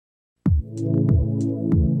It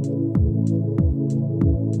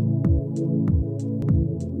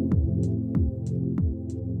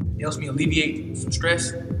helps me alleviate some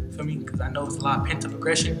stress, feel me? Because I know it's a lot of pent-up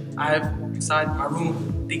aggression I have inside my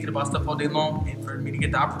room, thinking about stuff all day long, and for me to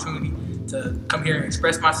get the opportunity to come here and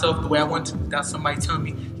express myself the way I want to without somebody telling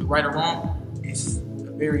me you're right or wrong, is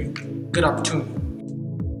a very good opportunity.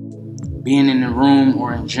 Being in the room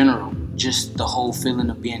or in general, just the whole feeling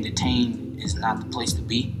of being detained is not the place to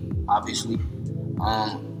be, obviously.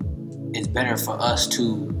 It's better for us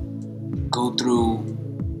to go through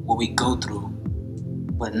what we go through,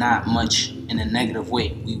 but not much in a negative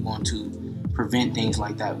way. We want to prevent things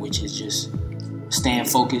like that, which is just staying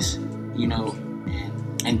focused, you know,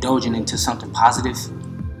 and indulging into something positive,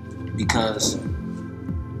 because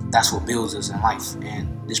that's what builds us in life.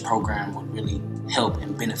 And this program would really help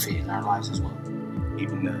and benefit in our lives as well.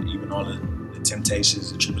 Even all the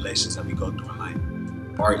temptations and tribulations that we go through in life,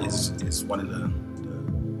 art is one of the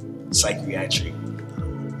psychiatric,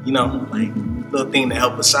 like little thing to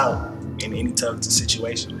help us out in any tough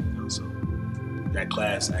situation. So that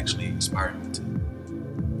class actually inspired me to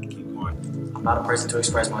keep going. I'm not a person to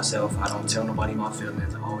express myself. I don't tell nobody my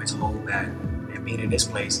feelings. I always hold back. And being in this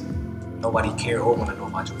place, nobody care or want to know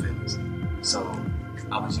about your feelings. So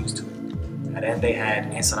I was used to it. And then they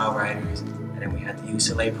had Inside Out Writers, and then we had the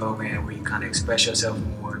UCLA program where you kind of express yourself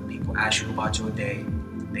more. People ask you about your day.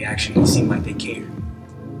 They actually seem like they care.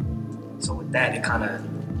 So with that,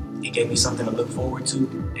 it gave me something to look forward to.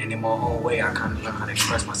 And in my own way, I kind of learned how to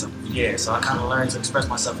express myself. Yeah, so I kind of learned to express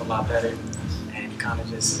myself a lot better. And it kind of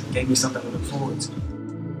just gave me something to look forward to.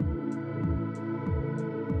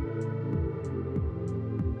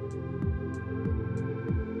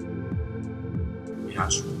 I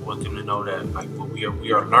just want them to know that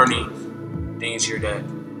we are learning things here that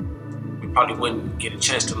we probably wouldn't get a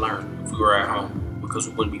chance to learn if we were at home, because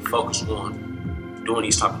we wouldn't be focused on doing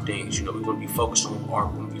these type of things. We wouldn't be focused on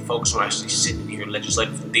art. We wouldn't be focused on actually sitting here in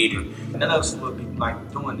legislative theater. None of us would be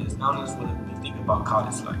doing this. None of us would be thinking about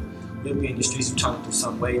college life. We'll be in the streets trying to do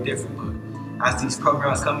something way different. But as these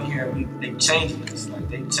programs come in here, they changing us.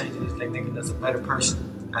 They changing us. They making us a better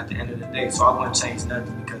person at the end of the day. So I wouldn't change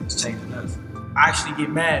nothing because it's changing us. I actually get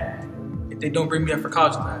mad if they don't bring me up for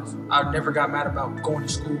college class. I never got mad about going to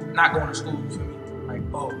school, not going to school, you feel me? Like,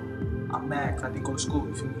 oh, I'm mad because I didn't go to school,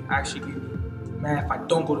 you feel me? I actually get mad if I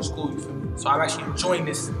don't go to school, you feel me? So I'm actually enjoying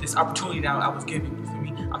this opportunity that I was given, you feel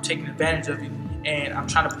me? I'm taking advantage of it, and I'm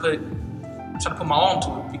trying to put my all into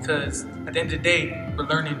it, because at the end of the day, we're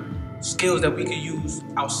learning skills that we could use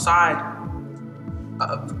outside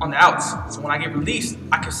on the outs. So when I get released,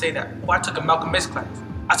 I can say that, oh, I took a Malcolm X class.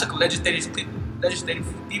 I took a legislative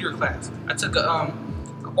theater class. I took a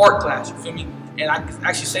art class, you feel me? And I can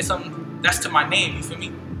actually say something that's to my name, you feel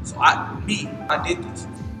me? So I did this.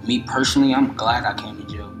 Me personally, I'm glad I came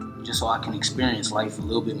to jail, just so I can experience life a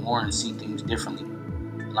little bit more and see things differently,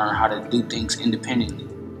 learn how to do things independently.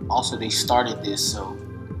 Also, they started this, so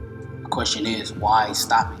the question is, why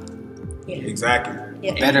stop it? Yeah. Exactly.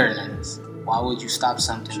 Yeah. Better than this. Why would you stop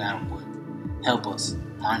something that would help us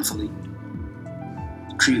mindfully?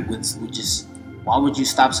 Why would you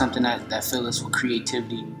stop something that fills us with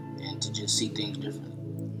creativity and to just see things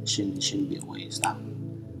differently? It shouldn't be a way to stop it.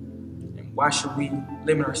 And why should we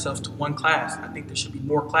limit ourselves to one class? I think there should be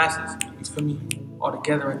more classes. You feel me?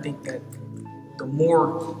 Altogether, I think that the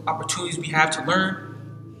more opportunities we have to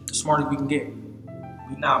learn, the smarter we can get.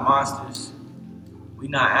 We not monsters. We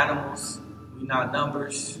not animals. We not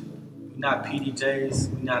numbers. We not PDJs.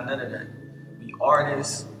 We not none of that. We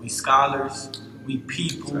artists. We scholars. We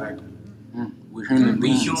people. Exactly. We're human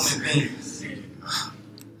beings. We human beings.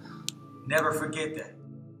 Never forget that.